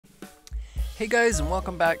Hey guys, and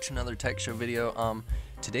welcome back to another tech show video.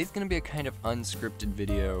 Today's gonna be a kind of unscripted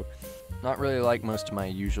video. Not really like most of my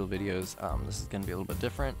usual videos. This is gonna be a little bit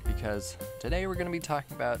different because today we're gonna be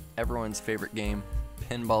talking about everyone's favorite game,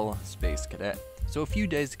 Pinball Space Cadet. So a few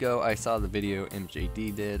days ago I saw the video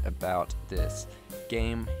MJD did about this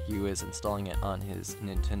game. He was installing it on his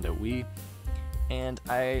Nintendo Wii. And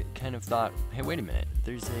I kind of thought, hey, wait a minute,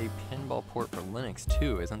 there's a pinball port for Linux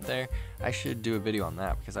too, isn't there? I should do a video on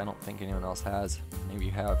that because I don't think anyone else has. Maybe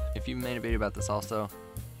you have. If you've made a video about this also,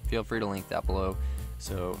 feel free to link that below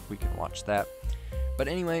so we can watch that. But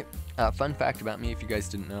anyway, fun fact about me, if you guys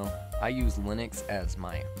didn't know, I use Linux as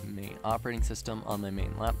my main operating system on my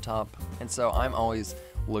main laptop. And so I'm always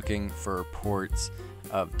looking for ports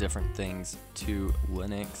of different things to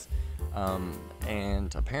Linux.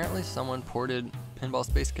 And apparently someone ported Pinball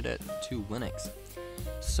Space Cadet to Linux.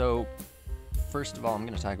 So first of all, I'm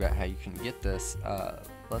going to talk about how you can get this.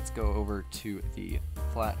 Let's go over to the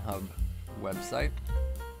FlatHub website.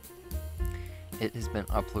 It has been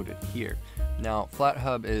uploaded here. Now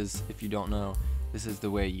FlatHub is, if you don't know, this is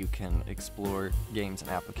the way you can explore games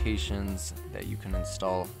and applications that you can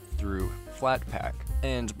install through Flatpak.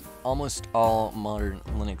 And almost all modern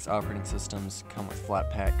Linux operating systems come with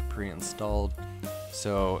Flatpak pre-installed.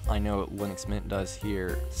 So I know Linux Mint does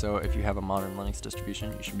here. So if you have a modern Linux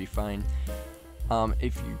distribution, you should be fine.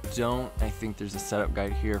 If you don't, I think there's a setup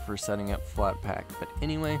guide here for setting up Flatpak. But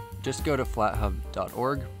anyway, just go to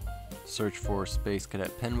flathub.org, search for Space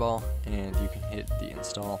Cadet Pinball, and you can hit the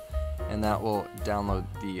install. And that will download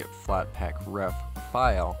the Flatpak ref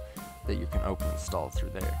file that you can open and install through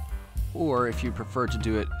there. Or if you prefer to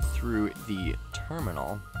do it through the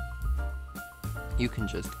terminal, you can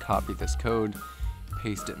just copy this code,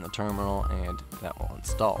 paste it in the terminal, and that will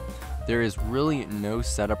install. There is really no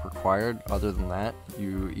setup required other than that.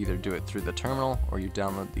 You either do it through the terminal or you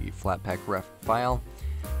download the Flatpak ref file,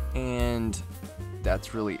 and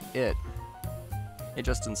that's really it. It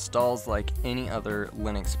just installs like any other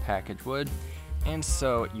Linux package would, and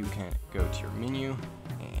so you can go to your menu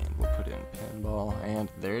and we'll put in Pinball, and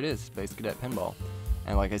there it is, Space Cadet Pinball.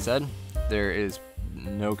 And like I said, there is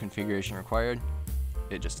no configuration required.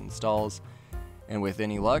 It just installs, and with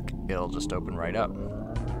any luck, it'll just open right up.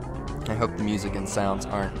 I hope the music and sounds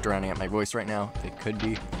aren't drowning out my voice right now. They could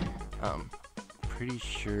be. Pretty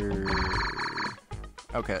sure.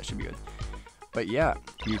 Okay, that should be good. But yeah,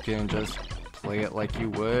 you can just play it like you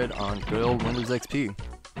would on good old Windows XP.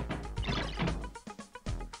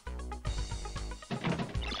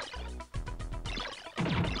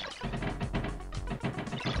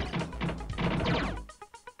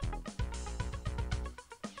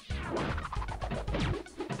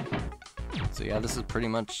 So yeah, this is pretty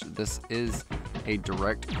much, this is a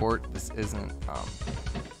direct port. This isn't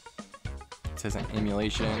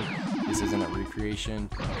emulation. This isn't a recreation.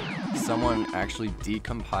 Someone actually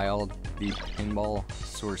decompiled the pinball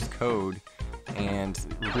source code and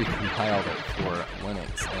recompiled it for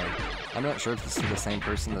Linux. And I'm not sure if this is the same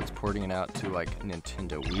person that's porting it out to like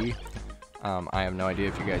Nintendo Wii. I have no idea.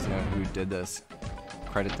 If you guys know who did this,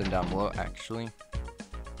 credit them down below. Actually,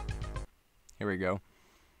 here we go.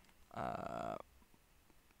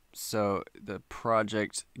 So the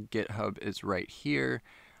project GitHub is right here.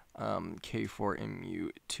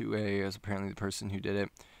 K4MU2A is apparently the person who did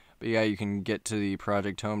it. But yeah, you can get to the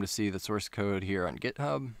project home to see the source code here on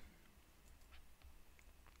GitHub.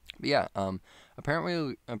 But yeah,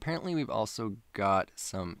 apparently we've also got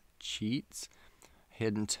some cheats.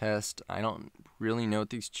 Hidden test. I don't really know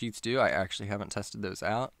what these cheats do. I actually haven't tested those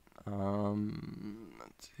out.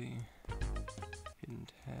 Let's see. Hidden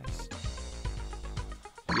test.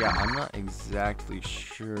 Yeah, I'm not exactly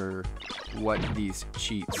sure what these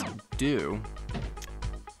cheats do,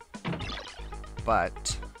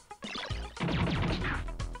 but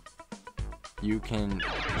you can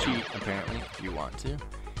cheat apparently if you want to,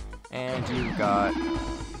 and you've got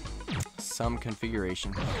some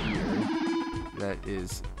configuration here that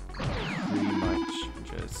is pretty much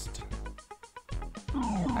just,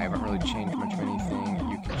 I haven't really changed much of anything.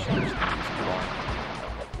 You can change the music volume,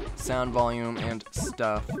 sound volume, and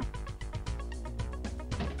stuff.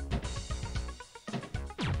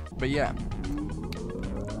 But yeah,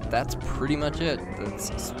 that's pretty much it.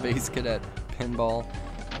 That's Space Cadet Pinball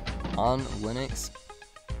on Linux.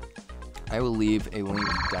 I will leave a link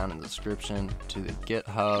down in the description to the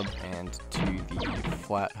GitHub and to the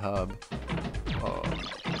FlatHub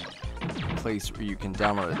place where you can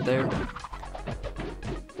download it there.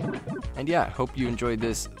 And yeah, hope you enjoyed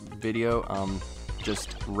this video.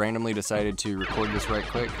 Just randomly decided to record this right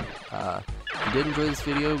quick. If you did enjoy this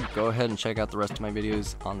video, go ahead and check out the rest of my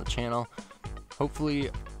videos on the channel. Hopefully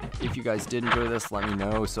If you guys did enjoy this, let me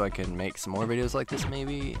know so I can make some more videos like this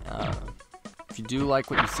maybe. If you do like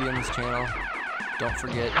what you see on this channel, don't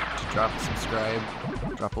forget to drop a subscribe,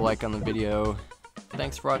 drop a like on the video.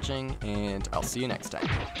 Thanks for watching, and I'll see you next time.